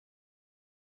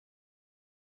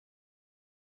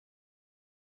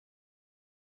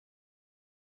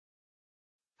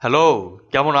Hello,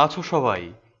 কেমন আছো সবাই?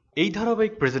 এই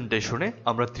ধারাবাহিক প্রেজেন্টেশনে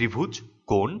আমরা ত্রিভুজ,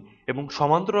 কোণ এবং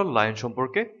সমান্তরাল লাইন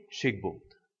সম্পর্কে শিখব।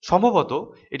 সম্ভবত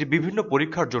এটি বিভিন্ন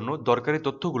পরীক্ষার জন্য দরকারি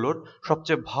তথ্যগুলোর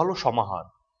সবচেয়ে ভালো সমাহার।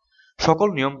 সকল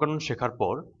নিয়মকানুন শেখার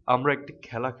পর আমরা একটি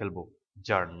খেলা খেলব,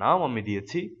 যার নাম আমি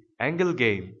দিয়েছি অ্যাঙ্গেল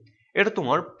গেম। এটা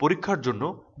তোমার পরীক্ষার জন্য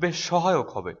বেশ সহায়ক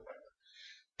হবে।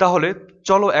 তাহলে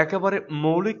চলো একেবারে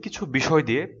মৌলিক কিছু বিষয়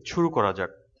দিয়ে শুরু করা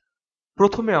যাক।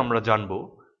 প্রথমে আমরা জানব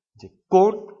যে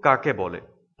কোণ কাকে বলে।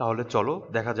 তাহলে চলো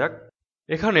দেখা যাক।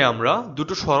 এখানে আমরা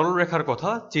দুটো সরলরেখার কথা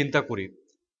চিন্তা করি।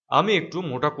 আমি একটু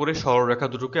মোটা করে সরলরেখা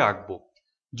দুটোকে আঁকবো।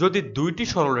 যদি দুইটি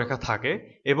সরলরেখা থাকে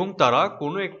এবং তারা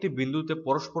কোনো একটি বিন্দুতে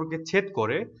পরস্পরকে ছেদ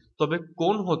করে, তবে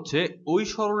কোণ হচ্ছে ওই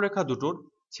সরলরেখা দুটোর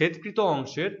ছেদকৃত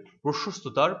অংশের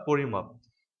প্রশস্ততার পরিমাপ।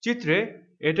 চিত্রে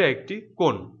এটা একটি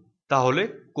কোণ। তাহলে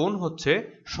কোণ হচ্ছে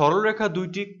সরলরেখা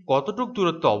দুইটি কতটুক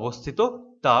দূরত্বে অবস্থিত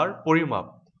তার পরিমাপ।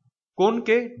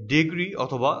 কোণকে ডিগ্রি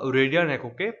অথবা রেডিয়ান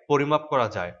এককে পরিমাপ করা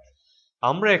যায়।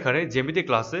 আমরা এখানে জ্যামিতি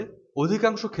ক্লাসে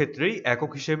অধিকাংশ ক্ষেত্রেই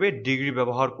একক হিসেবে ডিগ্রি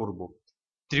ব্যবহার করব।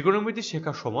 ত্রিকোণমিতি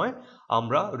শেখার সময়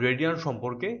আমরা রেডিয়ান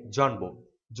সম্পর্কে জানব,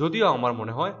 যদিও আমার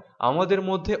মনে হয় আমাদের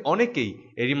মধ্যে অনেকেই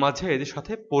এরই মাঝে এদের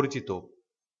সাথে পরিচিত।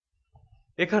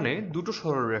 এখানে দুটো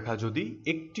সরলরেখা যদি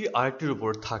একটি আরেকটির উপর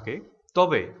থাকে,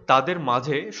 তবে তাদের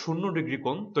মাঝে 0 ডিগ্রি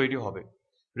কোণ তৈরি হবে।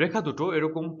 রেখা দুটো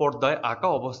এরকম পর্দায় আঁকা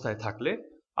অবস্থায় থাকলে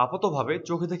আপাতভাবে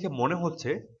চোখে দেখে মনে হচ্ছে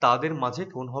তাদের মাঝে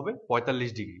কোণ হবে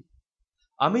 45 ডিগ্রি।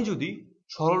 আমি যদি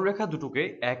সরলরেখা দুটোকে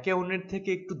একে অন্যের থেকে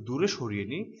একটু দূরে সরিয়ে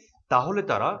নিই, তাহলে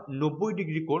তারা 90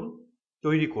 ডিগ্রি কোণ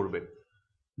তৈরি করবে।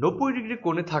 90 ডিগ্রি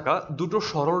কোণে থাকা দুটো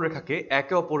সরলরেখাকে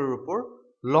একে অপরের উপর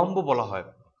লম্ব বলা হয়।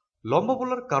 লম্ব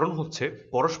বলার কারণ হচ্ছে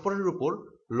পরস্পরের উপর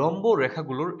লম্ব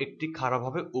রেখাগুলোর একটি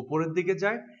খাড়াভাবে উপরের দিকে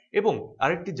যায় এবং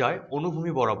আরেকটি যায়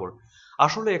অনুভূমি বরাবর।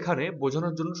 আসলে এখানে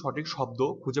বোঝানোর জন্য সঠিক শব্দ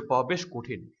খুঁজে পাওয়া বেশ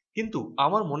কঠিন, কিন্তু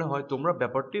আমার মনে হয় তোমরা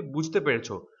ব্যাপারটি বুঝতে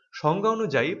পেরেছো। সংজ্ঞা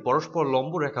অনুযায়ী পরস্পর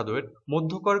লম্ব রেখাদ্বয়ের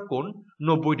মধ্যকার কোণ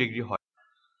 90 ডিগ্রি হয়।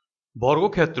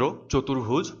 বর্গক্ষেত্র,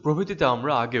 চতুর্ভুজ প্রভৃতিতে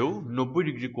আমরা আগেও 90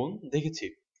 ডিগ্রি কোণ দেখেছি।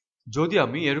 যদি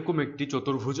আমি এরকম একটি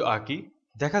চতুর্ভুজ আঁকি,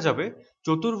 দেখা যাবে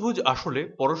চতুর্ভুজ আসলে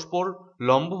পরস্পর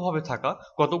লম্বভাবে থাকা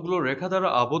কতগুলো রেখা দ্বারা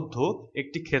আবদ্ধ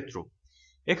একটি ক্ষেত্র।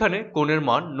 এখানে কোণের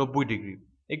মান 90 ডিগ্রি।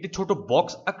 একটি ছোট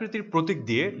বক্স আকৃতির প্রতীক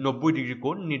দিয়ে 90 ডিগ্রি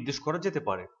কোণ নির্দেশ করা যেতে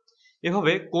পারে।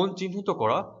 এভাবে কোণ চিহ্নিত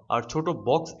করা আর ছোট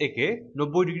বক্স এঁকে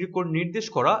 90 ডিগ্রি কোণ নির্দেশ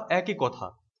করা একই কথা।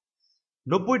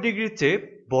 90 ডিগ্রির চেয়ে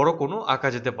বড় কোণও আঁকা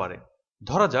যেতে পারে।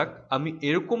 ধরা যাক আমি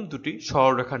এরকম দুটি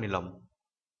সরলরেখা নিলাম।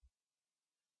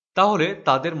 তাহলে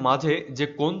তাদের মাঝে যে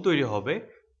কোণ তৈরি হবে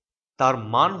তার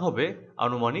মান হবে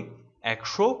আনুমানিক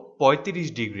 135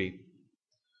 ডিগ্রি।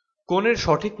 কোণের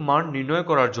সঠিক মান নির্ণয়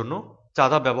করার জন্য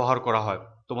চাঁদা ব্যবহার করা হয়।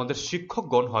 তোমাদের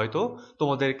শিক্ষকগণ হয়তো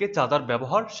তোমাদেরকে চাঁদার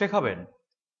ব্যবহার শেখাবেন।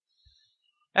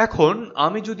 এখন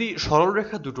আমি যদি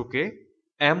সরলরেখা দুটোকে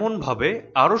এমনভাবে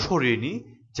আরো সরিয়ে নিই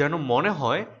যেন মনে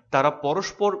হয় তারা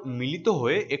পরস্পর মিলিত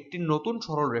হয়ে একটি নতুন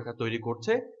সরলরেখা তৈরি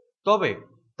করছে, তবে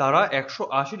তারা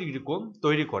 180 ডিগ্রি কোণ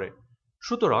তৈরি করে।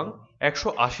 সুতরাং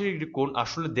 180 ডিগ্রি কোণ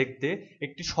আসলে দেখতে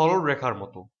একটি সরলরেখার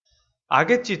মতো।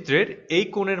 আগের চিত্রের এই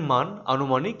কোণের মান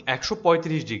আনুমানিক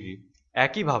 135 ডিগ্রি।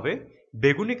 একইভাবে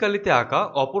বেগুনি কালিতে আঁকা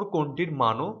অপর কোণটির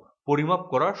মানও পরিমাপ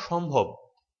করা সম্ভব।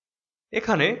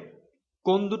 এখানে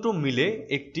কোণ দুটো মিলে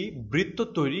একটি বৃত্ত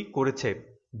তৈরি করেছে।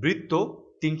 বৃত্ত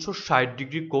 360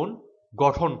 ডিগ্রি কোণ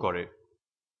গঠন করে।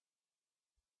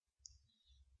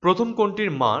 প্রথম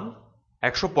কোণটির মান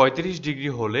 135 ডিগ্রি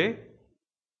হলে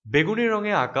বেগুনি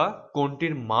রঙে আঁকা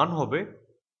কোণটির মান হবে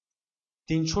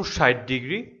 360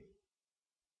 ডিগ্রি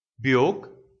বিয়োগ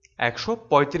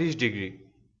 135 ডিগ্রি,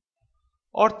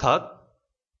 অর্থাৎ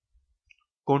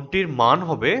কোণটির মান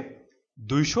হবে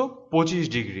 225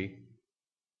 ডিগ্রি।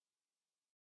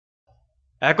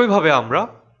 একইভাবে আমরা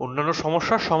অন্যান্য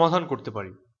সমস্যার সমাধান করতে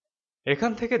পারি।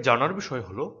 এখান থেকে জানার বিষয়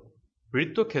হলো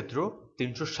বৃত্তক্ষেত্র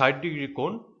 360 ডিগ্রি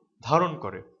কোণ ধারণ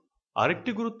করে।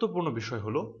 আরেকটি গুরুত্বপূর্ণ বিষয়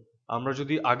হলো আমরা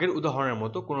যদি আগের উদাহরণের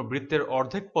মতো কোনো বৃত্তের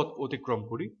অর্ধেক পথ অতিক্রম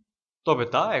করি, তবে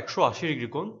তা 180 ডিগ্রি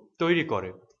কোণ তৈরি করে।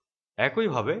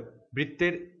 একইভাবে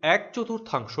বৃত্তের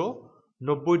 1/4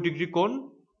 90 ডিগ্রি কোণ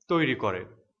তৈরি করে।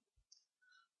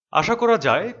 আশা করা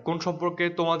যায় কোণ সম্পর্কে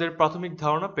তোমাদের প্রাথমিক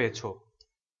ধারণা পেয়েছো।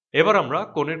 এবার আমরা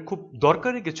কোণের খুব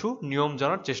দরকারি কিছু নিয়ম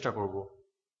জানার চেষ্টা করব।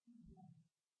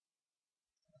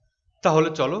 তাহলে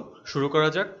চলো শুরু করা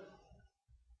যাক।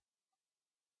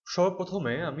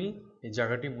 সর্বপ্রথমে আমি এই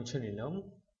জায়গাটি মুছে নিলাম।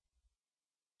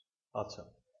 আচ্ছা,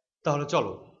 তাহলে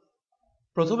চলো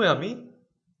প্রথমে আমি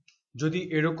যদি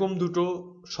এরকম দুটো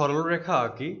সরলরেখা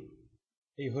আঁকি,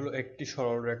 এই হলো একটি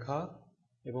সরলরেখা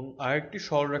এবং আরেকটি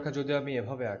সরলরেখা যদি আমি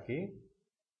এভাবে আঁকি,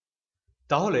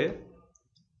 তাহলে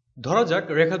ধরা যাক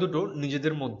রেখা দুটো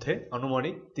নিজেদের মধ্যে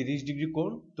আনুমানিক 30 ডিগ্রি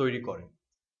কোণ তৈরি করে।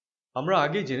 আমরা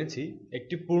আগেই জেনেছি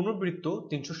একটি পূর্ণবৃত্ত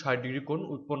 360 ডিগ্রি কোণ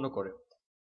উৎপন্ন করে।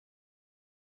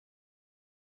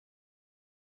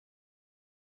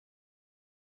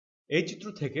 এই চিত্র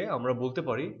থেকে আমরা বলতে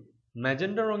পারি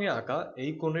ম্যাজেন্টা রঙে আঁকা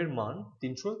এই কোণের মান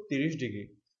 330 ডিগ্রি,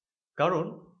 কারণ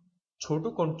ছোট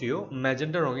কোণটিও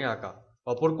ম্যাজেন্টা রঙে আঁকা,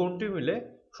 অপর কোণটি মিলে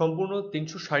সম্পূর্ণ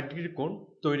 360 ডিগ্রি কোণ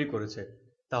তৈরি করেছে।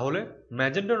 তাহলে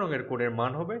ম্যাজেন্টা রঙের কোণের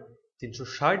মান হবে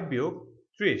 360 বিয়োগ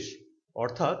 30,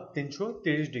 অর্থাৎ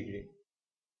 330 ডিগ্রি।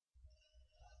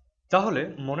 তাহলে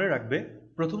মনে রাখবে,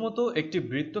 প্রথমত একটি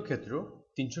বৃত্তক্ষেত্র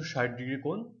 360 ডিগ্রি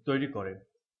কোণ তৈরি করে।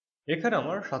 এখানে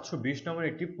আমার 720 নামের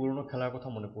একটি পুরনো খেলার কথা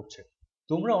মনে পড়ছে।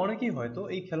 তোমরা অনেকেই হয়তো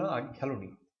এই খেলা আগে খেলোনি।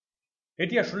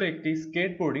 এটি আসলে একটি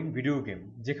স্কেটবোর্ডিং ভিডিও গেম,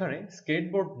 যেখানে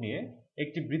স্কেটবোর্ড নিয়ে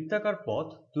একটি বৃত্তাকার পথ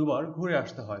দুবার ঘুরে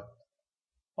আসতে হয়।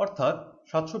 অর্থাৎ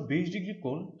 720 ডিগ্রি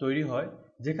কোণ তৈরি হয়,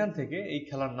 যেখান থেকে এই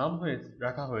খেলার নাম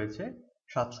রাখা হয়েছে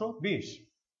 720।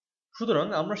 সুতরাং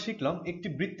আমরা শিখলাম একটি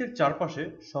বৃত্তের চারপাশে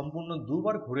সম্পূর্ণ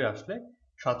দুবার ঘুরে আসলে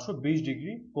 720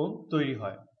 ডিগ্রি কোণ তৈরি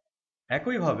হয়।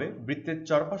 একইভাবে বৃত্তের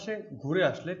চারপাশে ঘুরে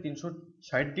আসলে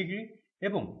 360 ডিগ্রি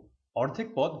এবং অর্ধেক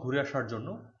পথ ঘুরে আসার জন্য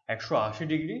 180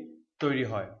 ডিগ্রি তৈরি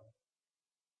হয়।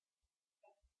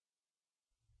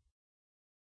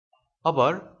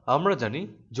 আবার আমরা জানি,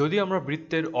 যদি আমরা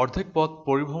বৃত্তের অর্ধেক পথ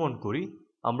পরিভ্রমণ করি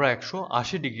আমরা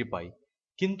 180 ডিগ্রি পাই।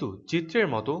 কিন্তু চিত্রের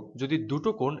মতো যদি দুটো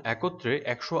কোণ একত্রে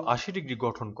 180 ডিগ্রি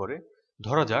গঠন করে,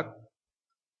 ধরা যাক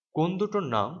কোণ দুটোর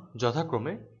নাম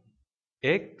যথাক্রমে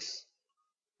এক্স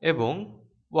এবং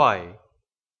ওয়াই।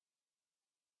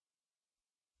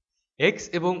 এক্স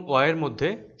এবং ওয়াইয়ের মধ্যে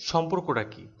সম্পর্কটা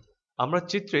কি? আমরা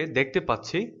চিত্রে দেখতে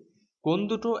পাচ্ছি কোণ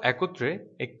দুটো একত্রে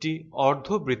একটি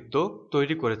অর্ধবৃত্ত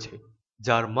তৈরি করেছে,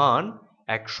 যার মান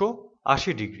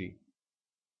 180 ডিগ্রি।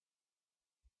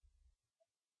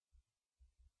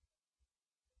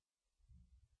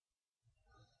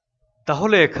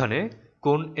 তাহলে এখানে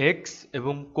কোণ এক্স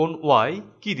এবং কোণ ওয়াই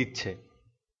কি দিচ্ছে?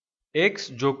 এক্স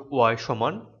যোগ ওয়াই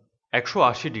সমান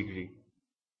 180 ডিগ্রি।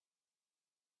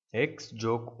 এক্স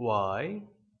যোগ ওয়াই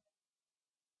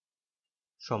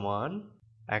সমান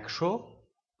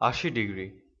 180 ডিগ্রি।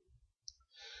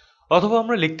 অথবা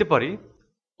আমরা লিখতে পারি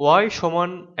ওয়াই সমান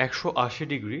 180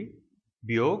 ডিগ্রি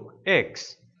বিয়োগ এক্স,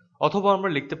 অথবা আমরা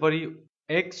লিখতে পারি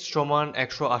এক্স সমান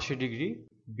 180 ডিগ্রি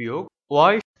বিয়োগ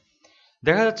ওয়াই।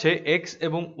 দেখা যাচ্ছে এক্স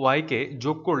এবং ওয়াইকে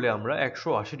যোগ করলে আমরা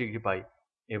 180 ডিগ্রি পাই,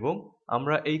 এবং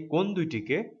আমরা এই কোণ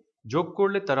দুইটিকে যোগ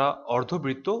করলে তারা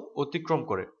অর্ধবৃত্ত অতিক্রম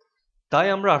করে। তাই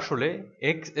আমরা আসলে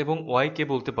এক্স এবং ওয়াইকে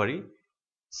বলতে পারি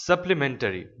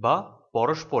সাপ্লিমেন্টারি বা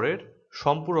পরস্পরের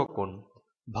সম্পূরক কোণ।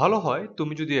 ভালো হয়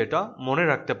তুমি যদি এটা মনে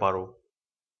রাখতে পারো।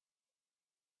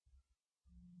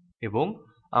 এবং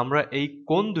আমরা এই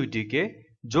কোণ দুইটিকে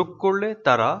যোগ করলে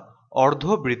তারা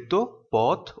অর্ধবৃত্ত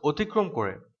পথ অতিক্রম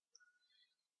করে।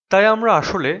 তাই আমরা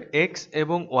আসলে এক্স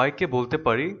এবং ওয়াইকে বলতে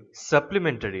পারি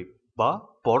সাপ্লিমেন্টারি বা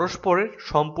পরস্পরের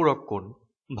সম্পূরক কোণ।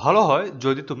 ভালো হয়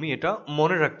যদি তুমি এটা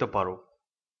মনে রাখতে পারো।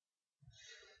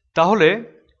 তাহলে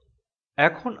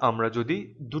এখন আমরা যদি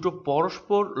দুটো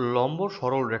পরস্পর লম্ব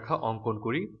সরল রেখা অঙ্কন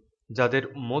করি, যাদের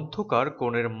মধ্যকার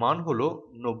কোণের মান হলো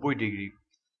 90 ডিগ্রি।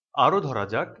 আরও ধরা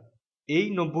যাক এই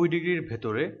 90 ডিগ্রির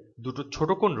ভেতরে দুটো ছোট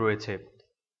কোণ রয়েছে।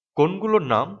 কোণগুলোর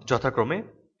নাম যথাক্রমে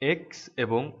এক্স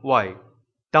এবং ওয়াই।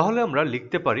 তাহলে আমরা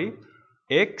লিখতে পারি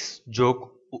এক্স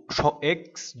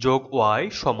যোগ ওয়াই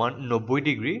সমান 90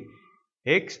 ডিগ্রি।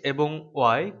 এক্স এবং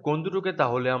ওয়াই কোণ দুটোকে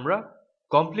তাহলে আমরা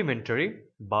কমপ্লিমেন্টারি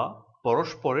বা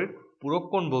পরস্পরের পূরক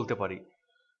কোণ বলতে পারি।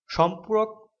 সম্পূরক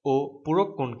ও পূরক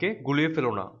কোণকে গুলিয়ে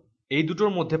ফেলো না। এই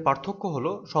দুটোর মধ্যে পার্থক্য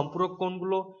হলো সম্পূরক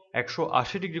কোণগুলো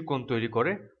 180 ডিগ্রি কোণ তৈরি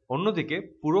করে, অন্যদিকে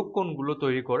পূরক কোণগুলো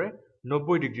তৈরি করে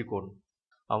 90 ডিগ্রি কোণ।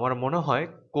 আমার মনে হয়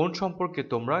কোণ সম্পর্কে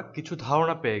তোমরা কিছু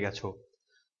ধারণা পেয়ে গেছো।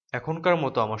 এখনকার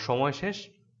মতো আমার সময় শেষ।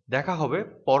 দেখা হবে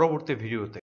পরবর্তী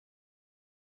ভিডিওতে।